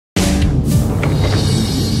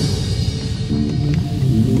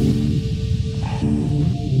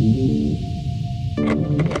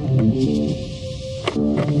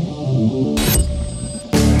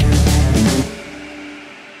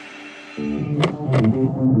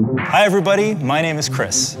Hi everybody, my name is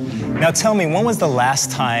Chris. Now tell me, when was the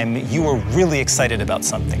last time you were really excited about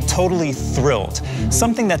something, totally thrilled,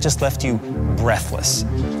 something that just left you breathless?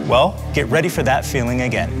 Well, get ready for that feeling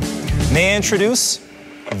again. May I introduce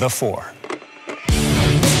the 4.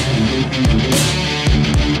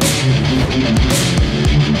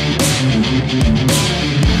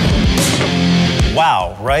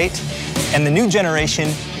 Wow, right? And the new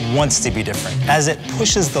generation wants to be different as it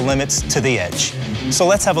pushes the limits to the edge. So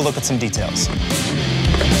let's have a look at some details.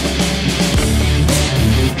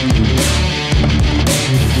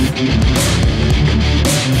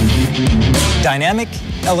 Dynamic,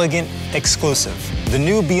 elegant, exclusive. The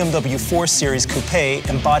new BMW 4 Series Coupe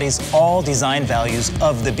embodies all design values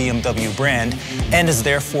of the BMW brand and is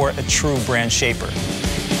therefore a true brand shaper.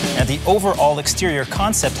 Now, the overall exterior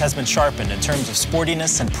concept has been sharpened in terms of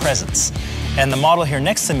sportiness and presence. And the model here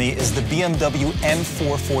next to me is the BMW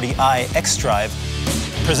M440i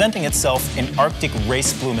xDrive, presenting itself in Arctic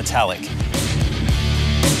Race Blue Metallic,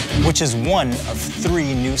 which is one of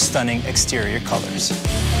 3 new stunning exterior colors.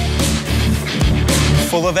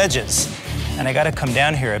 Full of edges. And I gotta come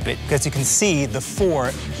down here a bit because you can see the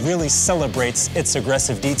 4 really celebrates its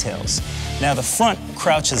aggressive details. Now, the front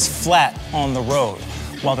crouches flat on the road,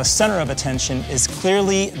 while the center of attention is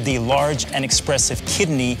clearly the large and expressive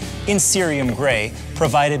kidney in cerium gray,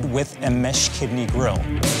 provided with a mesh kidney grille.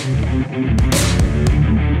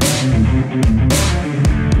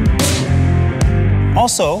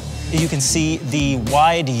 Also, you can see the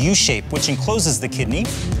wide U-shape, which encloses the kidney,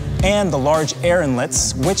 and the large air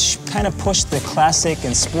inlets, which kind of push the classic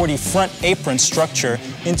and sporty front apron structure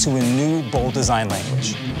into a new, bold design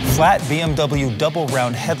language. Flat BMW double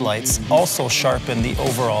round headlights also sharpen the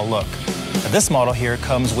overall look. Now, this model here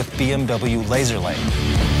comes with BMW laser light.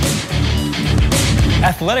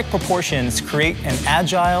 Athletic proportions create an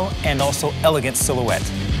agile and also elegant silhouette.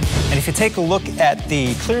 And if you take a look at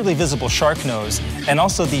the clearly visible shark nose and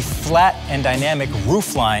also the flat and dynamic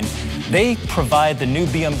roofline, they provide the new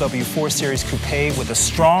BMW 4 Series Coupe with a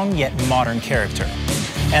strong yet modern character.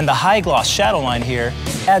 And the high gloss shadow line here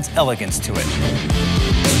adds elegance to it.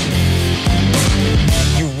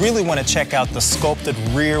 You really want to check out the sculpted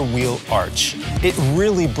rear wheel arch. It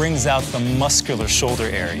really brings out the muscular shoulder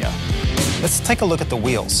area. Let's take a look at the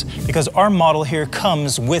wheels, because our model here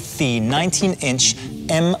comes with the 19-inch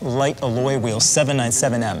M Light Alloy wheel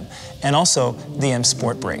 797M and also the M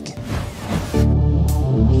Sport brake.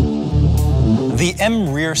 The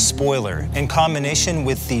M rear spoiler, in combination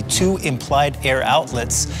with the 2 implied air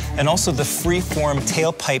outlets and also the free-form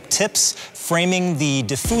tailpipe tips framing the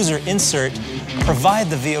diffuser insert, provide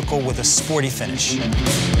the vehicle with a sporty finish.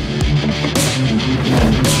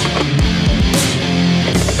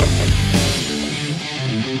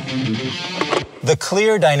 The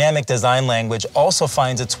clear dynamic design language also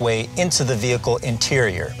finds its way into the vehicle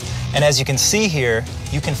interior. And as you can see here,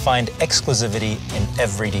 you can find exclusivity in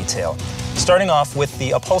every detail. Starting off with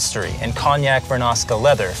the upholstery in cognac Vernasca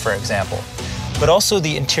leather, for example. But also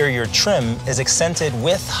the interior trim is accented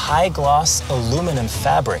with high-gloss aluminum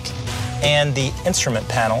fabric, and the instrument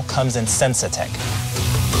panel comes in Sensatech.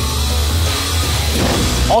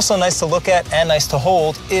 Also nice to look at and nice to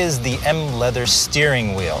hold is the M leather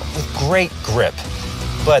steering wheel with great grip.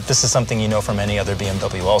 But this is something you know from any other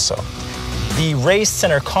BMW also. The raised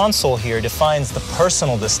center console here defines the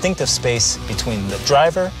personal distinctive space between the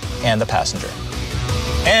driver and the passenger.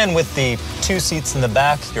 And with the 2 seats in the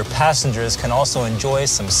back, your passengers can also enjoy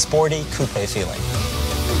some sporty coupe feeling.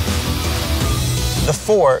 The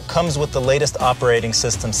 4 comes with the latest operating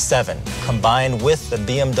system 7, combined with the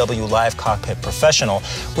BMW Live Cockpit Professional,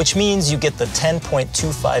 which means you get the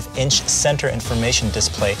 10.25-inch center information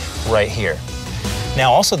display right here.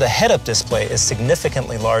 Now, also the head-up display is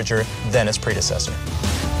significantly larger than its predecessor.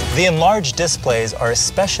 The enlarged displays are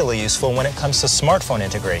especially useful when it comes to smartphone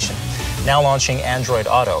integration. Now launching Android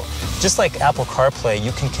Auto. Just like Apple CarPlay,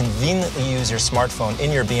 you can conveniently use your smartphone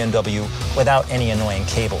in your BMW without any annoying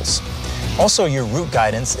cables. Also, your route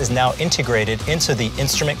guidance is now integrated into the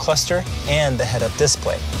instrument cluster and the head-up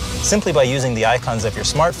display, simply by using the icons of your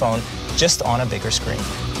smartphone just on a bigger screen.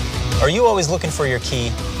 Are you always looking for your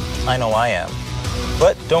key? I know I am.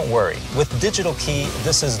 But don't worry, with Digital Key,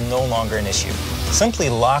 this is no longer an issue. Simply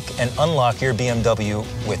lock and unlock your BMW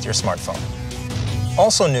with your smartphone.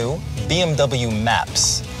 Also new, BMW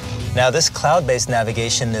Maps. Now, this cloud-based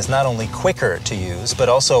navigation is not only quicker to use, but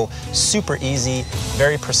also super easy,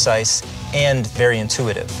 very precise, and very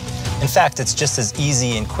intuitive. In fact, it's just as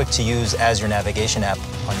easy and quick to use as your navigation app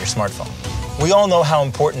on your smartphone. We all know how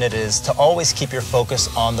important it is to always keep your focus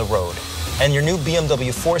on the road. And your new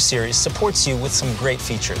BMW 4 Series supports you with some great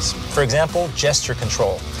features. For example, gesture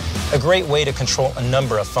control, a great way to control a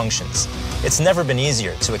number of functions. It's never been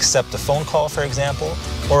easier to accept a phone call, for example,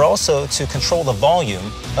 or also to control the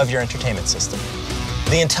volume of your entertainment system.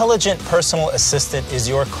 The intelligent personal assistant is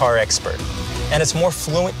your car expert, and it's more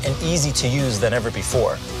fluent and easy to use than ever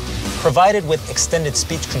before. Provided with extended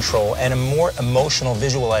speech control and a more emotional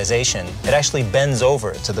visualization, it actually bends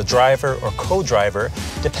over to the driver or co-driver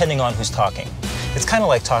depending on who's talking. It's kind of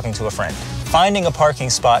like talking to a friend. Finding a parking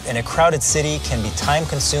spot in a crowded city can be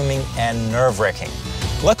time-consuming and nerve-wracking.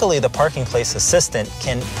 Luckily, the parking place assistant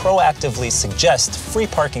can proactively suggest free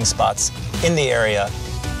parking spots in the area,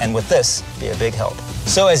 and with this, be a big help.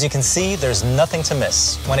 So as you can see, there's nothing to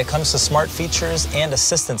miss when it comes to smart features and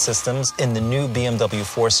assistant systems in the new BMW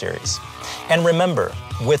 4 Series. And remember,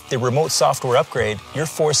 with the remote software upgrade, your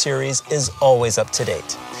 4 Series is always up to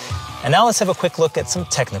date. And now let's have a quick look at some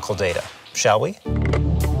technical data, shall we?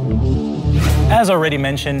 As already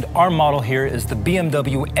mentioned, our model here is the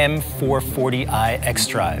BMW M440i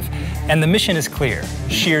xDrive, and the mission is clear: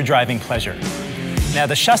 sheer driving pleasure. Now,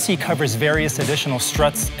 the chassis covers various additional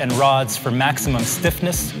struts and rods for maximum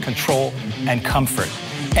stiffness, control, and comfort.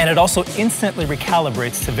 And it also instantly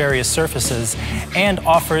recalibrates to various surfaces and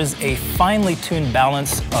offers a finely tuned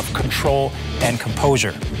balance of control and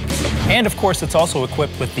composure. And of course, it's also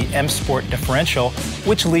equipped with the M Sport differential,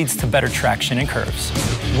 which leads to better traction in curves.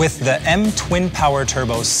 With the M Twin Power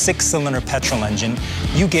Turbo 6-cylinder petrol engine,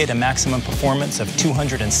 you get a maximum performance of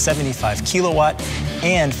 275 kilowatt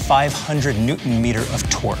and 500 Newton meter of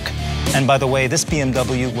torque. And by the way, this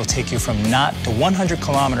BMW will take you from 0 to 100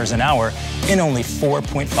 kilometers an hour in only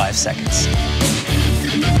 4.5 seconds.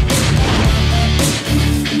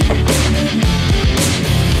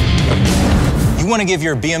 You want to give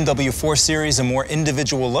your BMW 4 Series a more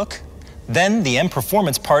individual look? Then the M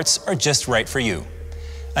Performance parts are just right for you.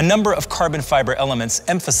 A number of carbon fiber elements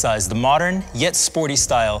emphasize the modern yet sporty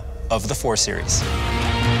style of the 4 Series.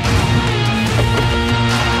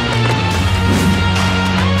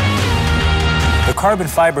 The carbon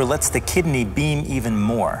fiber lets the kidney beam even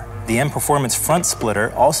more. The M Performance front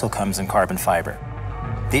splitter also comes in carbon fiber.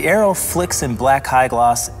 The aero flicks in black high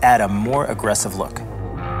gloss add a more aggressive look.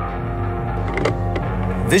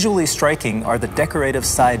 Visually striking are the decorative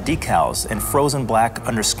side decals in frozen black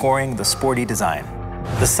underscoring the sporty design.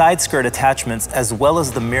 The side skirt attachments as well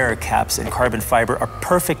as the mirror caps in carbon fiber are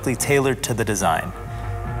perfectly tailored to the design.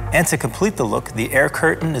 And to complete the look, the air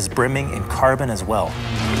curtain is brimming in carbon as well.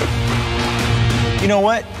 You know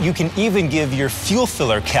what? You can even give your fuel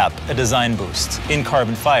filler cap a design boost in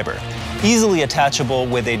carbon fiber, easily attachable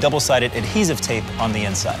with a double-sided adhesive tape on the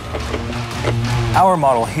inside. Our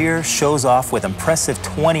model here shows off with impressive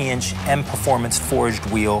 20-inch M Performance forged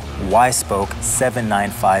wheel Y-spoke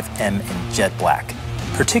 795M in jet black.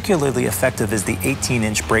 Particularly effective is the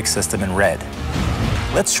 18-inch brake system in red.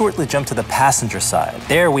 Let's shortly jump to the passenger side.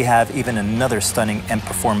 There we have even another stunning M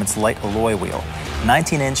Performance light alloy wheel,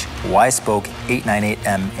 19-inch Y-spoke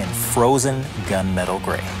 898M in frozen gunmetal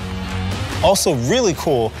gray. Also really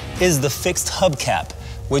cool is the fixed hubcap,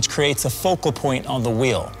 which creates a focal point on the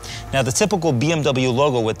wheel. Now, the typical BMW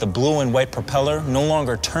logo with the blue and white propeller no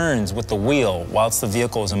longer turns with the wheel whilst the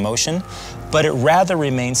vehicle is in motion, but it rather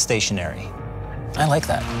remains stationary. I like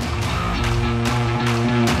that.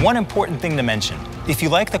 One important thing to mention: if you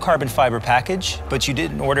like the carbon fiber package, but you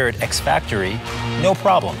didn't order it ex-factory, no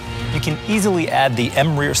problem. You can easily add the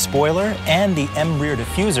M rear spoiler and the M rear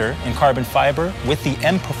diffuser in carbon fiber with the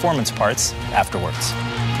M Performance parts afterwards.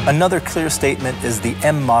 Another clear statement is the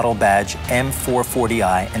M model badge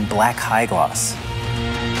M440i in black high gloss.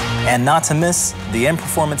 And not to miss, the M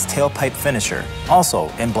Performance tailpipe finisher, also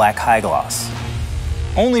in black high gloss.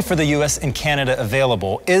 Only for the US and Canada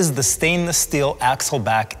available is the stainless steel axle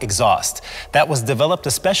back exhaust that was developed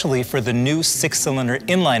especially for the new 6-cylinder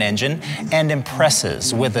inline engine and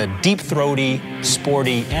impresses with a deep throaty,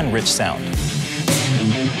 sporty, and rich sound.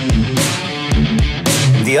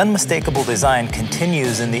 The unmistakable design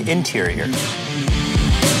continues in the interior.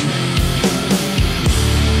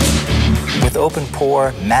 With open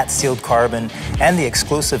pore, matte sealed carbon, and the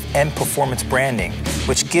exclusive M Performance branding,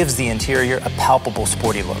 which gives the interior a palpable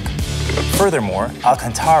sporty look. Furthermore,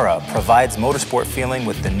 Alcantara provides motorsport feeling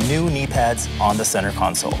with the new knee pads on the center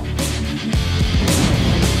console.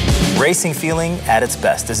 Racing feeling at its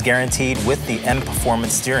best is guaranteed with the M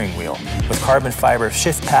Performance steering wheel, with carbon fiber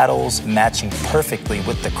shift paddles matching perfectly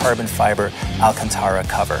with the carbon fiber Alcantara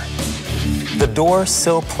cover. The door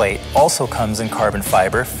sill plate also comes in carbon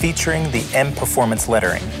fiber, featuring the M Performance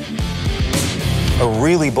lettering. A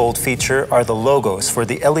really bold feature are the logos for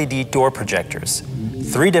the LED door projectors.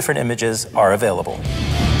 3 different images are available.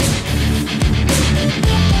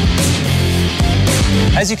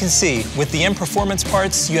 As you can see, with the M Performance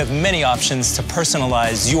parts, you have many options to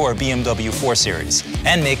personalize your BMW 4 Series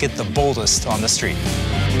and make it the boldest on the street.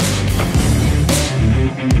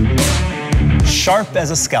 Sharp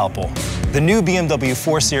as a scalpel, the new BMW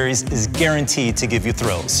 4 Series is guaranteed to give you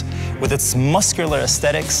thrills. With its muscular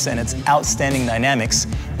aesthetics and its outstanding dynamics,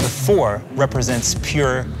 the 4 represents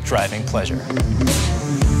pure driving pleasure.